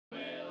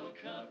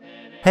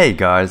Hey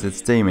guys,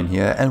 it's Demon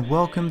here and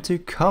welcome to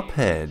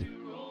Cuphead.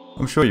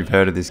 I'm sure you've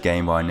heard of this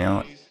game by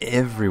now,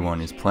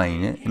 everyone is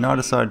playing it, and I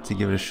decided to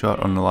give it a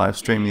shot on the live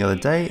stream the other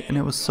day and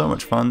it was so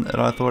much fun that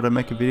I thought I'd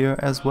make a video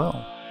as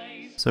well.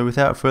 So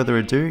without further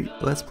ado,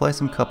 let's play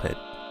some Cuphead.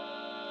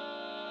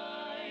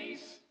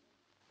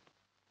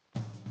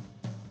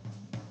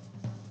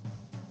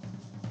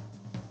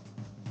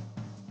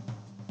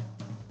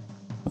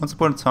 Once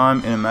upon a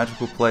time, in a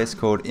magical place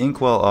called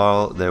Inkwell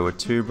Isle, there were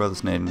two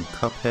brothers named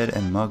Cuphead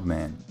and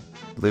Mugman,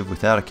 who lived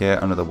without a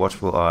care under the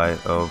watchful eye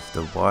of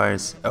the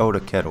wise Elder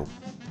Kettle.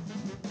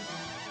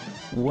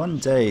 One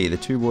day, the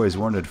two boys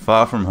wandered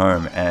far from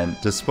home and,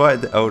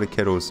 despite the Elder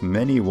Kettle's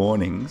many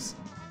warnings,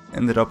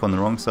 ended up on the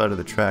wrong side of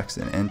the tracks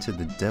and entered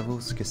the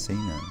Devil's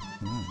Casino.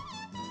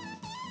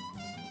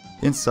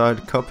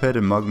 Inside, Cuphead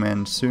and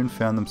Mugman soon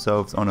found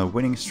themselves on a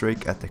winning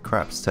streak at the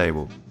craps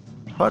table.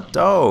 "Hot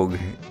dog!"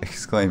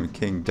 exclaimed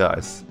King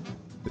Dice,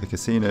 the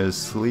casino's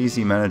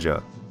sleazy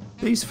manager.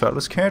 "These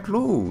fellas can't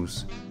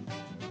lose."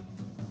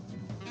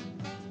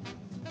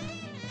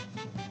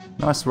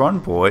 "Nice run,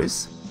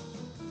 boys,"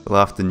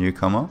 laughed the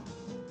newcomer.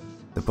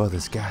 The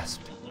brothers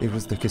gasped. It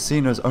was the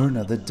casino's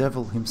owner, the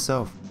devil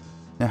himself.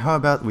 "Now how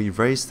about we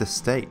raise the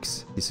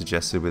stakes?" he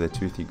suggested with a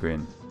toothy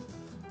grin.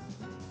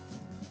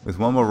 "With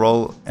one more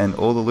roll and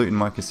all the loot in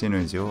my casino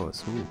is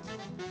yours." Ooh.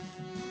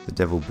 The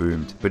devil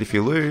boomed. "But if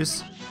you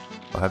lose,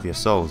 I'll have your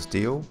souls,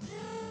 deal?"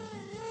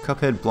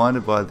 Cuphead,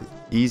 blinded by the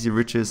easy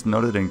riches,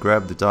 nodded and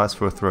grabbed the dice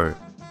for a throw.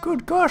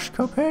 "Good gosh,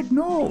 Cuphead,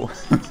 no!"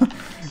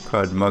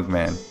 cried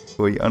Mugman,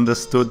 for he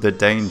understood the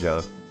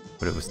danger,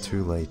 but it was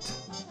too late.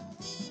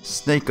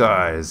 "Snake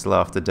eyes!"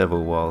 laughed the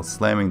devil while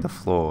slamming the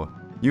floor.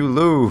 "You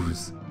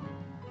lose!"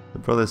 The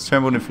brothers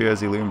trembled in fear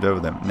as he loomed over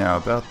them. "Now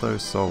about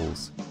those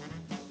souls."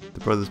 The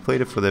brothers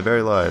pleaded for their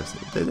very lives.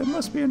 There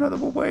must be another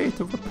way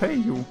to repay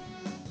you,"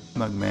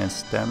 Mugman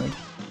stammered.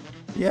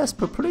 "Yes,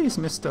 but please,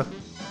 mister,"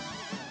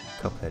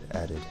 Cuphead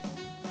added.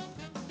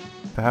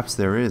 "Perhaps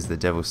there is," the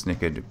devil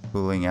snickered,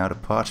 pulling out a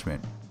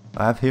parchment.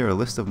 "I have here a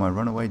list of my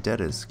runaway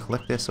debtors.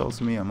 Collect their souls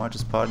for me, I might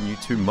just pardon you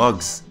two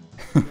mugs."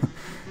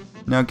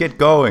 "Now get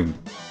going!"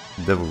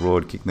 The devil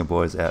roared, kicking the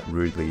boys out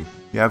rudely.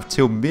 "You have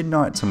till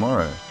midnight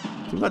tomorrow.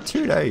 You've got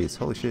 2 days,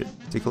 holy shit,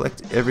 to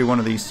collect every one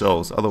of these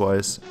souls,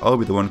 otherwise I'll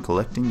be the one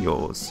collecting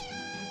yours."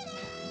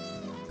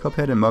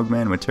 Cuphead and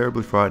Mugman were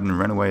terribly frightened and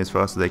ran away as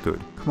fast as they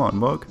could. "Come on,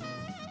 Mug,"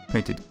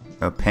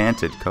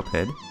 panted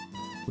Cuphead.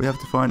 "We have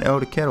to find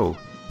Elder Kettle.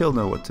 He'll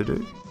know what to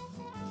do."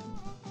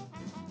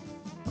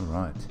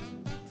 Alright.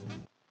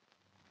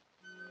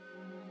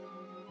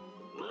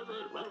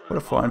 What a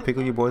fine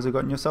pickle you boys have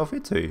gotten yourself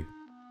into.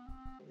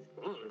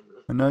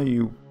 I know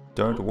you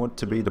don't want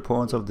to be the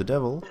pawns of the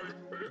devil,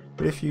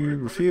 but if you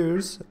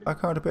refuse, I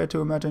can't bear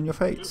to imagine your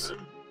fates.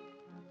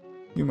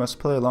 You must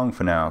play along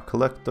for now,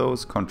 collect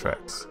those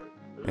contracts,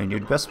 and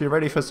you'd best be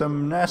ready for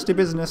some nasty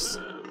business.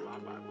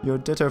 Your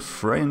debtor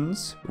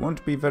friends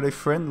won't be very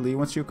friendly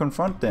once you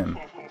confront them.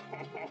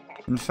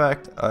 In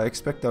fact, I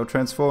expect they'll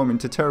transform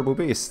into terrible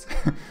beasts.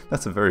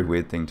 That's a very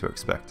weird thing to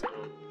expect.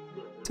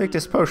 Take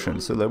this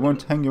potion so they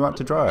won't hang you out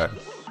to dry.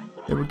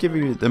 It will give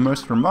you the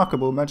most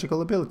remarkable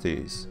magical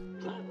abilities.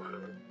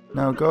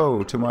 Now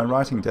go to my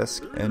writing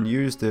desk and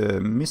use the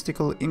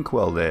mystical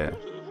inkwell there.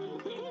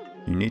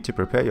 You need to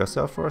prepare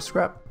yourself for a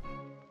scrap.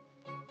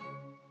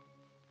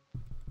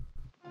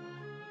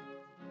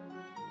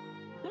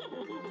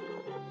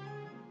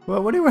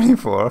 Well, what are you waiting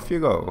for? Off you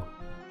go.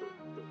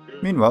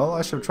 Meanwhile,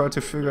 I shall try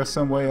to figure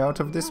some way out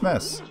of this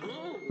mess.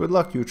 Good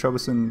luck, you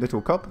troublesome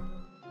little cup.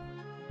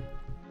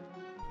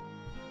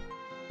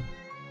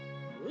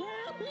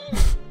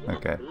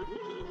 Okay.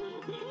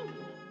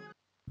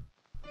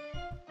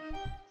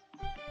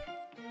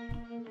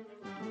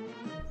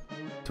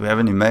 Do we have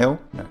any mail?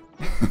 No.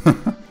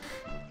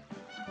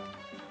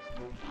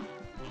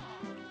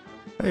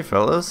 Hey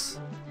fellas,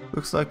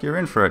 looks like you're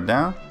in for it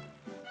now.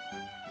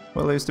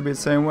 Well, I used to be the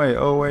same way,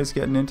 always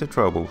getting into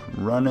trouble.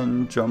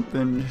 Running,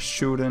 jumping,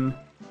 shooting.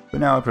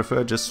 But now I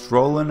prefer just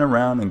strolling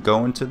around and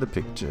going to the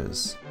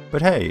pictures.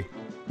 But hey,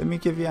 let me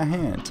give you a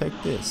hand, take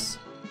this.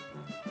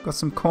 Got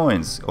some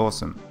coins,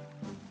 awesome.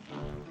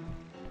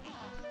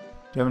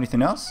 Do you have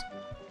anything else?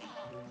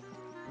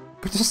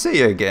 Good to see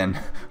you again.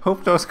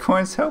 Hope those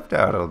coins helped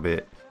out a little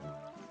bit.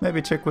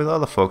 Maybe check with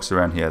other folks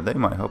around here, they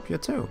might help you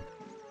too.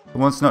 The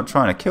one's not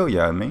trying to kill you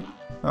and me.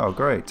 Oh,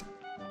 great.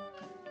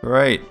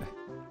 Great.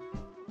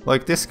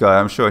 Like this guy,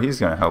 I'm sure he's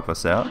going to help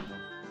us out.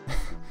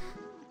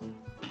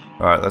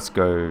 Alright, let's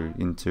go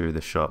into the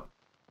shop.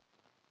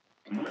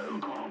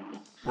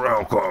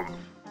 Welcome.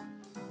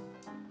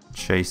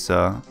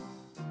 Chaser.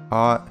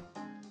 Heart.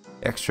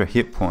 Extra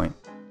hit point.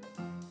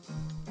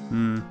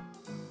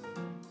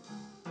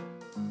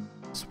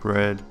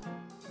 Spread.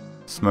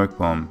 Smoke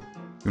bomb.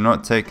 Do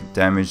not take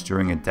damage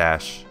during a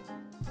dash.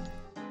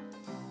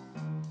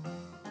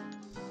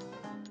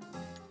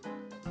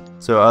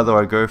 So either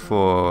I go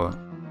for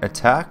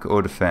attack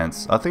or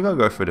defense. I think I'll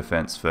go for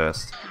defense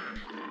first.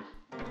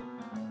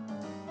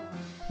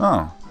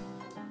 Oh.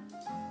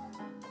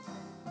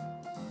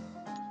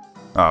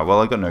 Oh, well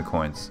I got no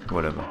coins.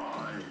 Whatever.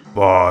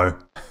 Bye.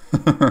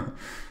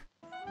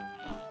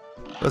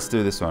 Let's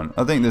do this one.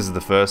 I think this is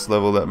the first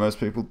level that most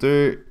people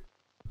do.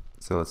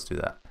 So let's do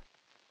that.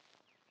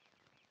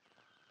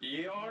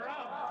 You're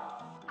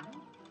up.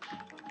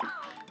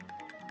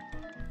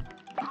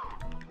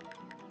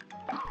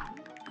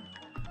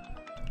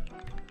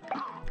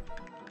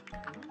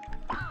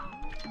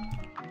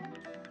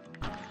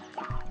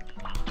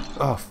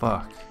 Oh,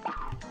 fuck.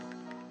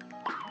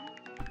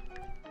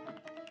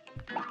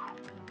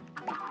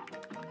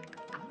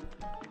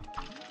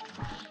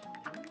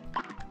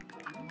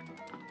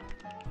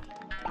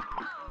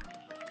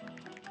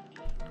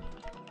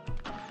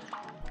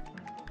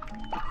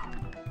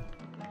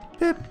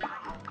 Pip.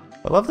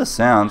 I love the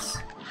sounds.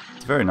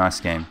 It's a very nice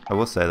game. I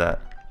will say that.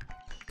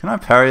 Can I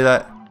parry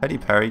that? How do you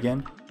parry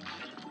again?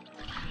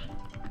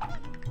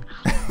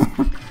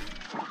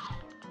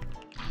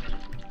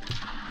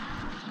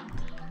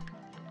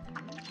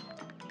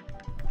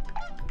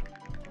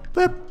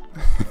 Blip.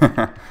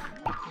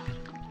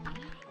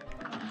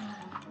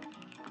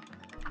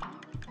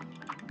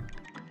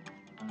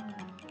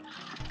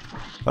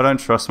 I don't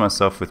trust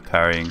myself with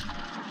parrying.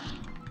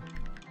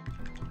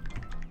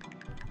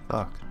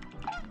 Fuck.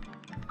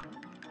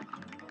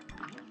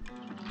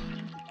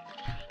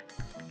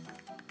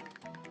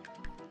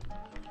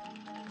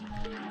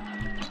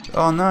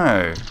 Oh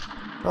no!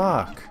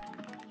 Fuck.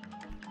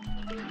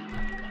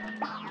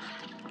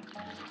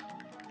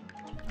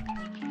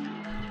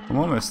 I'm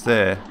almost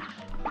there.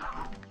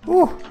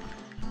 Woo!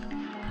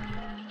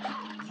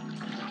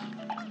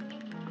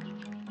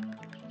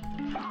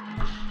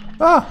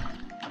 Ah!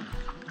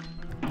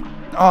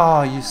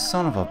 Oh, you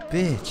son of a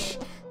bitch!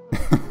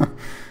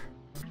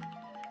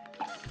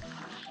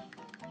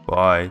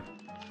 Bye.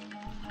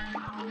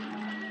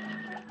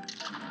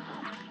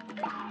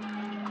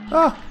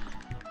 Ah!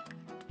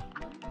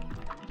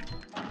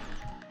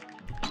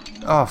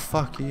 Oh,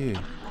 fuck you.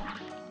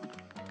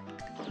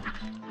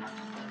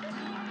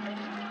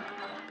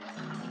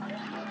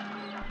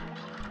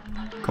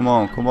 Come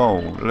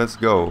on, let's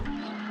go.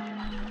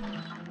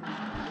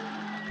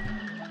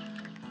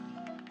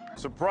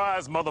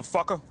 Surprise,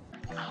 motherfucker.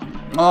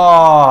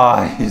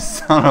 Oh, you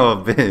son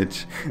of a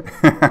bitch.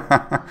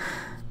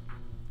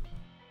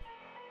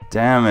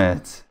 Damn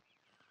it.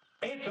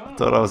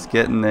 Thought I was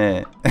getting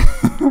there.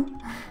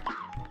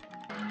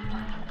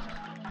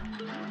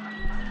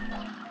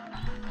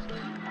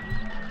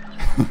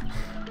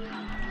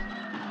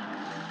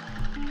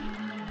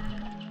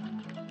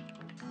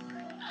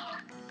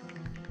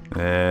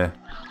 There.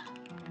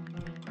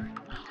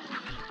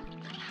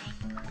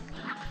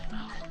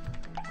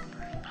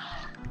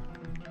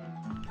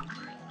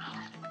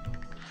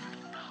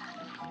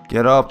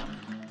 Get up.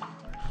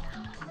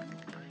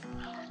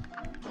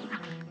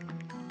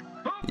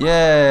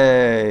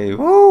 Yay!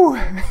 Woo!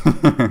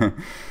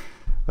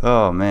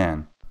 Oh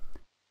man.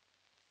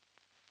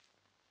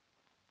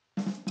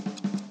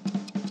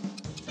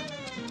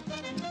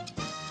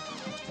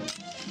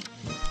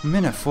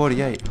 Minute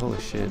 48. Holy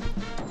shit.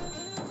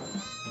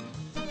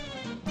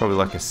 Probably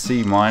like a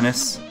C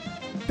minus.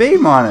 B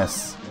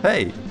minus!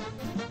 Hey!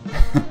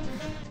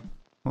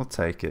 I'll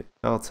take it.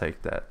 I'll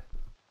take that.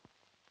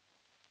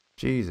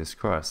 Jesus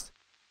Christ.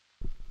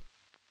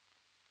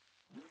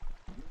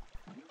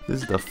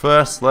 This is the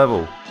first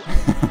level.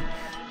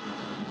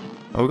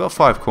 Oh, we got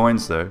 5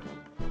 coins though.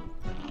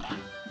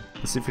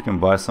 Let's see if we can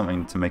buy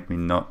something to make me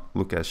not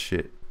look as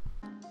shit.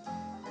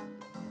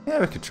 Yeah,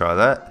 we could try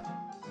that.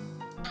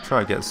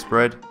 Try get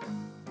spread.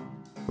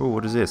 Oh,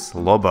 what is this?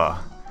 Lobber.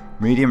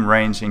 Medium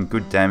range and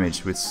good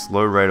damage with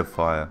slow rate of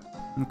fire.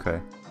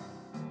 Okay.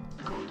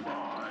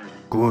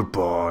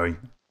 Goodbye.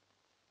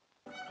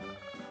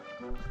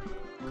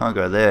 Can't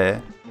go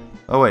there.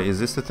 Oh wait, is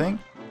this the thing?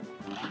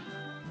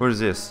 What is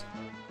this?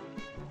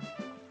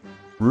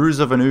 Ruse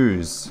of an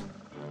ooze.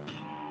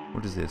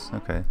 What is this?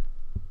 Okay.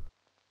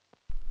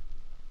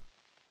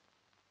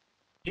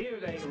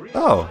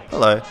 Oh,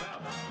 hello.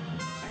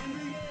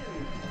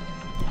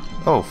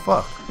 Oh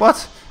fuck.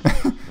 What?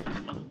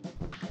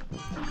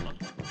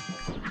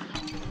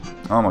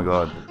 Oh my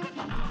god.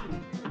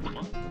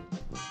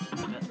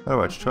 How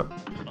do I chop?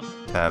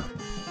 Tab.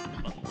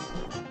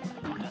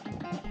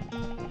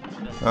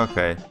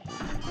 Okay.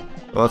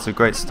 Well, it's a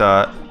great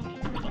start.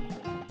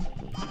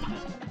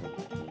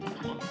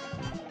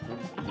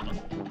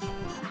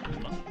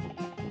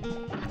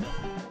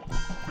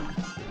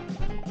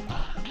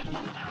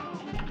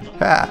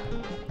 Ha!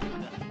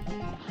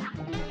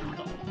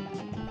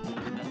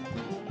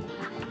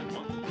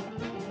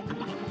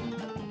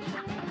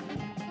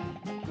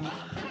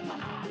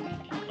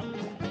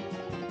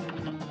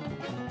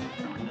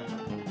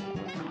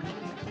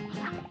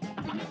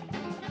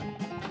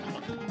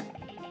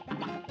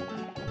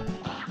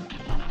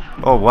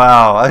 Oh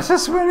wow, I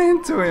just went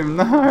into him,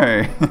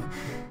 no!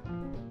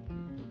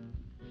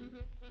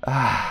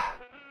 Ah.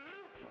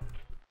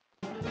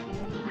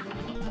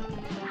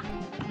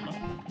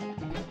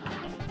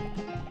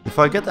 If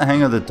I get the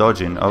hang of the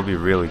dodging, I'll be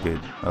really good.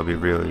 I'll be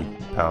really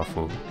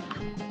powerful.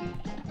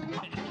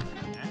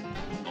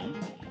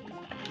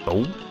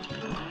 Oh.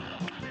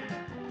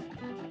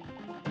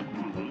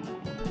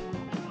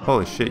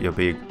 Holy shit, you're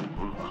big.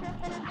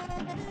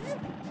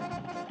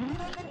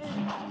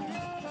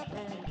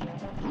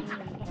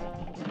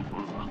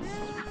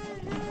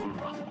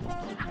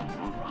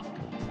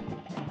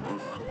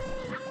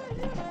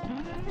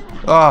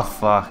 Oh,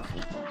 fuck.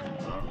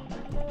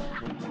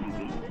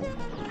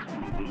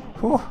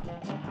 Whew.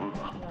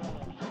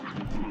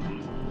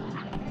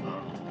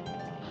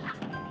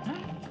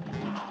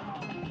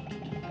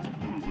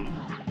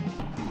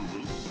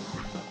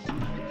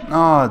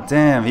 Oh,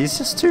 damn, he's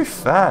just too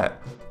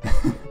fat.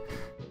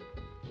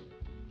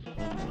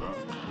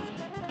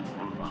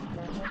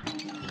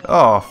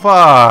 Oh,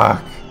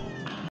 fuck.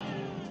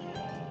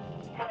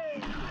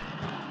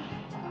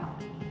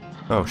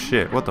 Oh,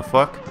 shit, what the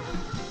fuck?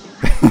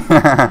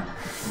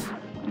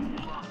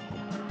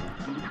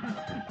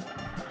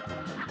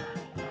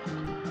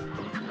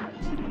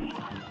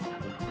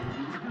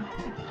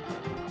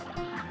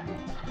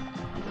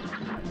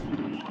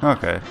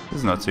 Okay, this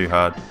is not too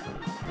hard.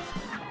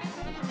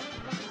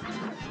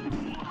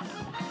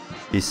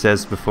 He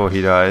says before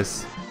he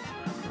dies.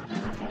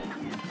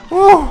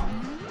 Woo!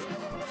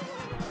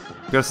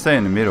 You gotta stay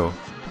in the middle.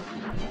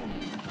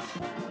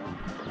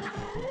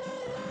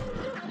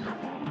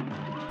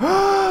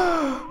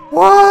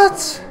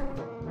 What?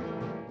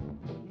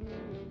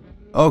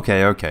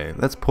 Okay,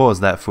 let's pause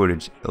that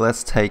footage.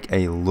 Let's take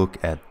a look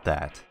at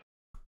that.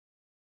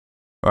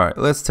 Alright,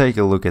 let's take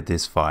a look at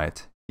this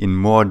fight in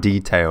more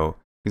detail,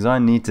 because I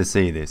need to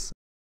see this.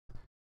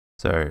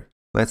 So,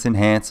 let's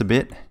enhance a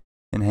bit.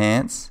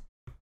 Enhance.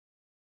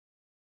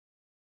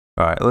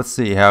 Alright, let's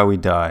see how we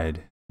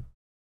died.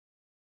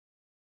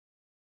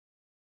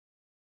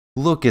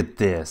 Look at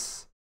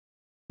this.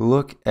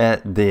 Look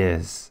at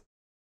this.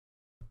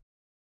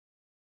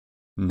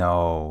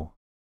 No.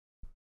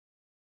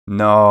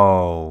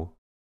 No.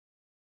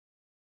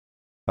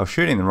 I was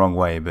shooting the wrong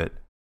way, but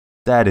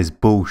that is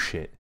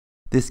bullshit.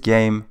 This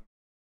game,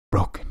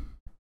 broken.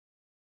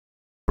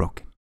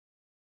 Broken.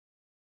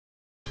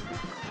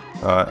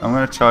 Alright, I'm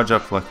gonna charge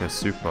up like a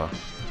super.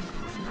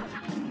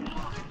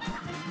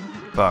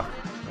 Fuck.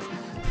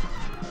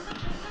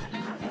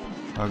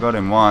 I got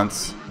him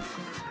once.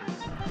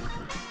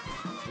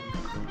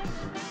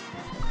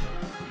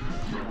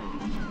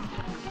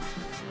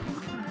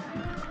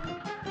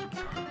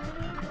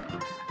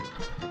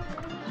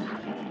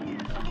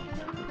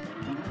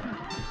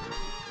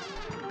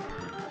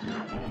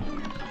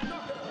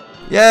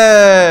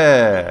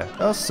 Yeah! That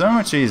was so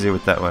much easier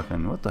with that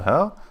weapon. What the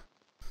hell?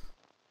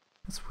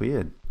 That's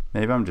weird.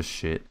 Maybe I'm just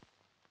shit.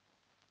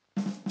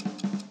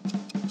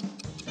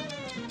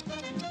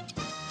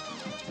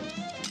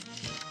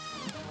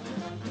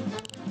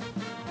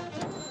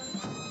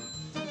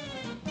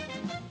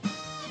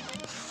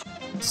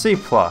 C+.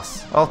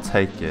 I'll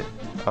take it.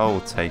 I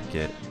will take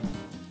it.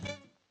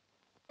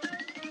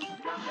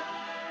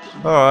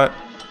 Alright.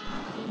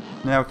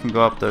 Now we can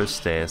go up those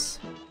stairs.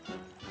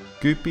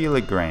 Goopy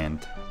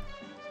Legrand.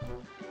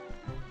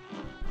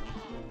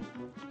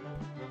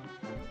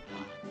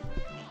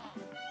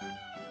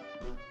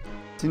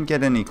 Didn't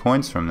get any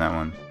coins from that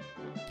one.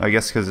 I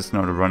guess because it's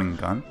not a running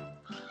gun.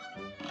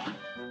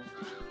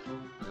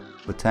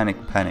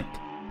 Botanic Panic.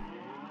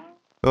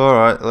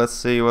 Alright, let's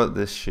see what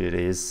this shit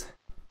is.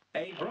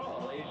 A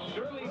brawl is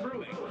surely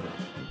brewing.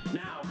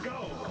 Now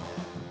go.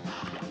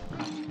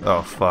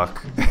 Oh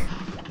fuck.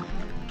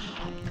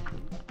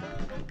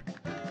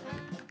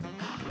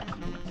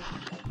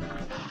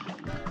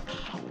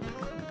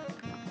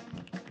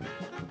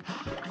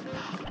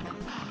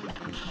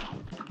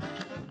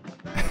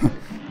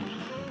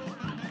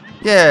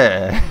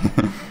 Yeah.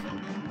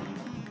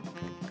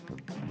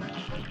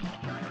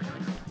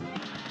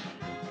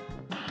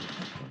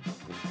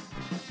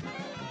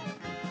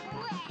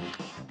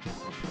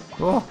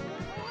 Oh.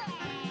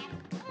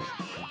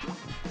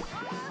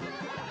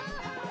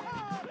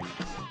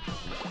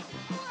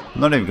 I'm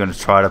not even gonna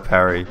try to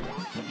parry.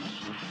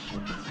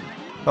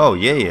 Oh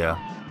yeah.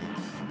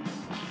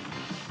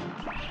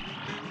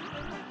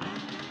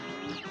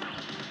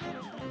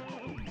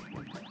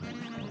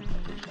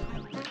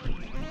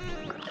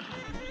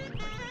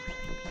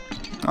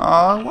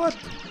 Oh, what?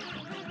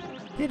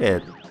 Hit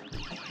it.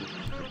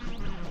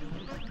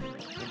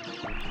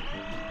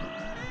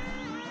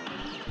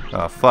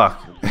 Oh,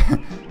 fuck. I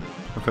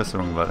pressed the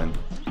wrong button.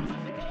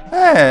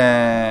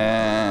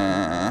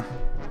 Hey.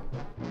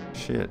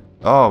 Shit.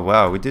 Oh,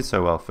 wow. We did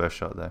so well first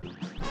shot there.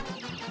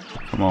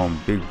 Come on,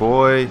 big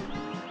boy.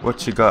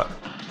 What you got?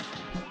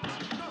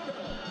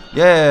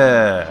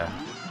 Yeah.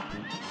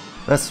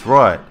 That's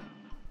right.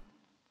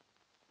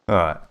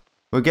 Alright.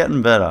 We're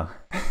getting better.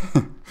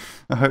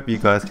 I hope you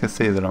guys can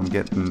see that I'm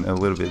getting a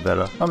little bit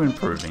better. I'm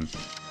improving.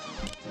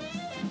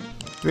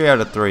 3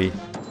 out of 3.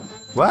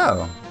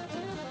 Wow.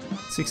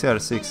 6 out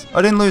of 6.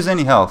 I didn't lose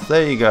any health.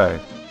 There you go.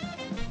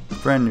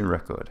 Brand new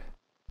record.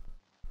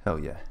 Hell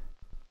yeah.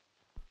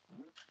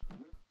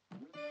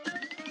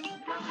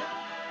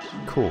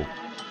 Cool.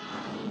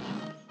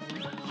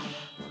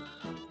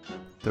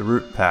 The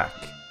root pack.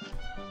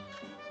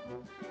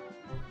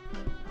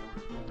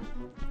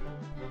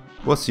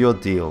 What's your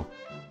deal?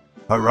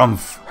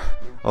 Harumph.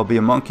 I'll be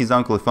a monkey's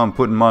uncle if I'm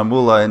putting my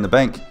moolah in the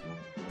bank.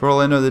 For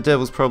all I know, the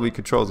devil's probably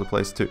controls the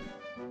place too.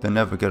 They'll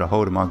never get a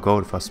hold of my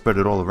gold if I spread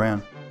it all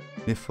around.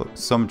 If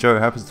some Joe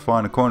happens to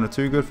find a coin or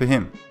two, good for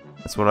him.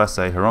 That's what I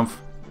say, harumph.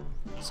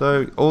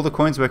 So, all the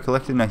coins we're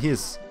collecting are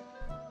his.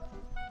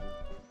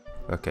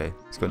 Okay,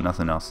 he's got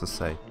nothing else to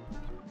say.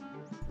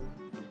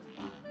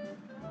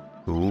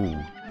 Ooh.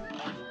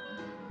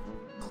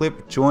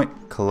 Clip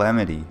joint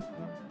calamity.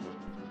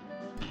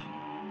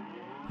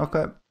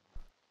 Okay.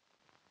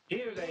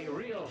 Here's a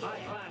real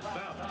high-class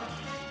bout.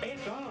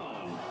 It's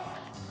on.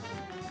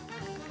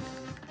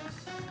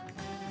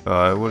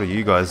 Alright, what are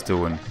you guys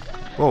doing?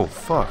 Oh,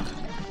 fuck.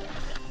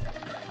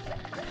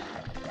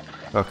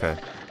 Okay.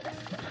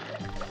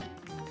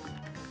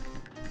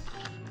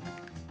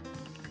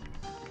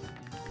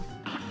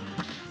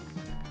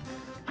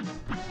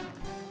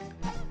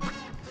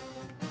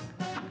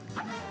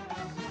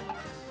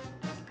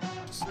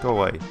 Just go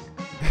away.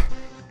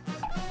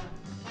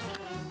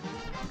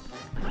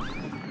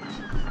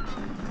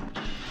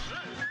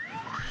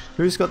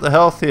 Who's got the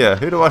health here?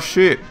 Who do I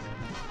shoot?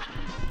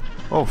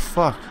 Oh,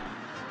 fuck.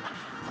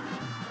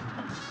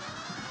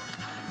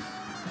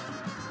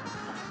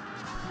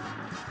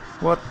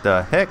 What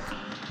the heck?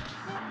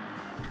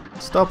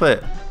 Stop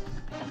it.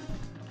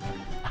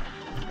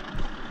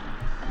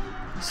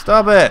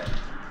 Stop it.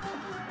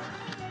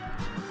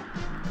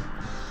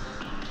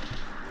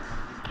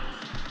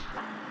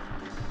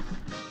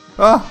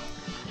 Oh.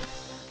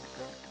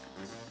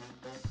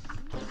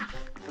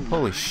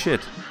 Holy shit.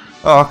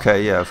 Oh,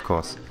 okay, yeah, of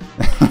course.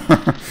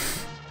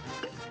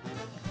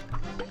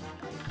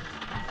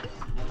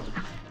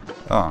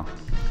 Oh.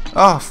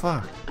 Oh,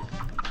 fuck.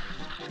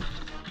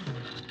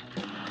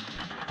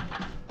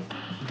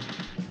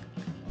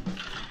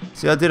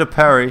 See, I did a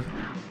parry.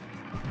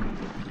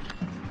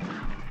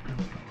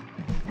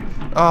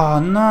 Oh,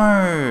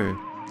 no!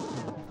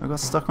 I got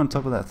stuck on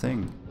top of that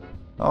thing.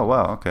 Oh,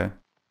 wow, okay.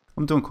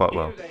 I'm doing quite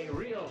well. Here's a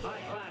real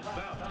high-class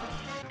bout.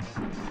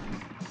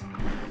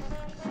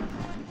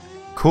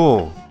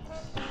 Cool.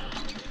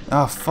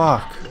 Oh,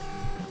 fuck.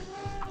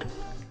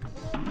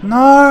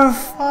 No,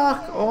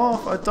 fuck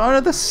off. I died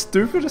at the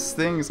stupidest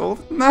things.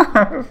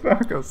 No,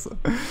 fuck. I'm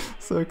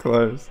so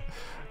close.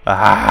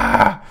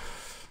 Ah.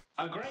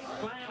 A great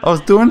slam. I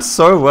was doing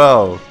so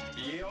well.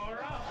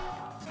 You're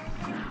up.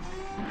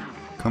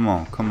 Come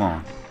on, come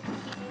on.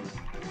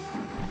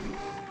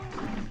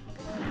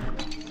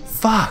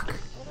 Fuck.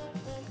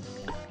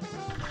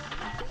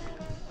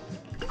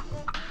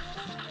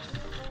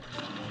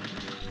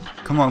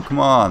 Come on, come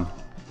on.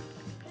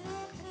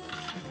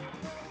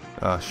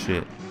 Oh,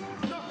 shit.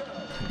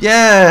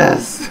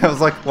 Yes! I was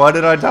like, why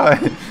did I die?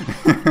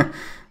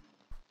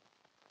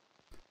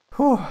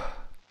 Whew.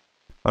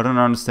 I don't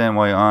understand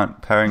why you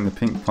aren't parrying the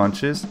pink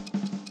punches.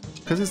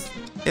 Because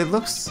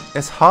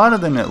it's harder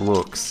than it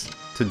looks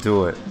to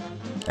do it.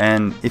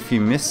 And if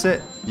you miss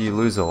it, you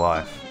lose a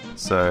life.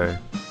 So,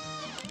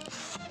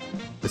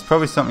 it's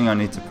probably something I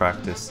need to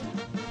practice.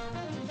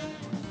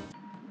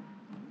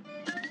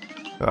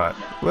 Alright,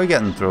 we're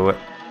getting through it.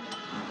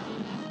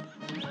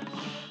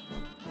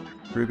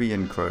 Ruby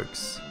and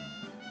Croaks.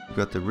 We've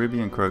got the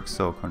Ruby and Croaks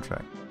soul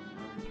contract.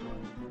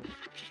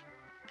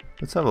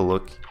 Let's have a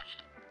look.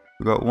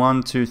 We've got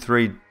 1, 2,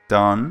 3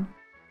 done.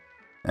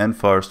 And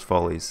Forest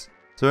Follies.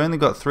 So we only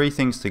got 3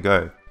 things to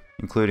go.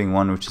 Including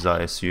one which is,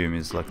 I assume,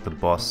 is like the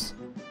boss.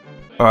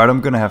 Alright,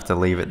 I'm gonna have to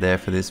leave it there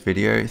for this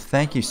video.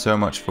 Thank you so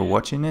much for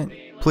watching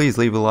it. Please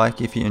leave a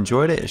like if you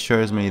enjoyed it. It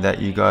shows me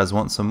that you guys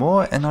want some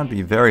more. And I'd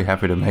be very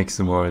happy to make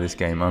some more of this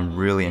game. I'm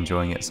really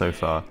enjoying it so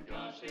far.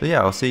 So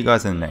yeah, I'll see you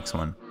guys in the next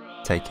one.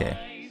 Take care.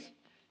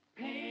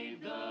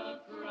 Paid the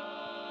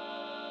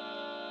price.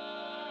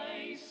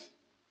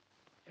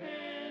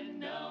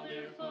 And now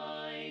they're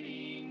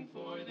fighting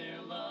for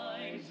their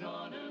lives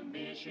on a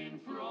mission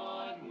from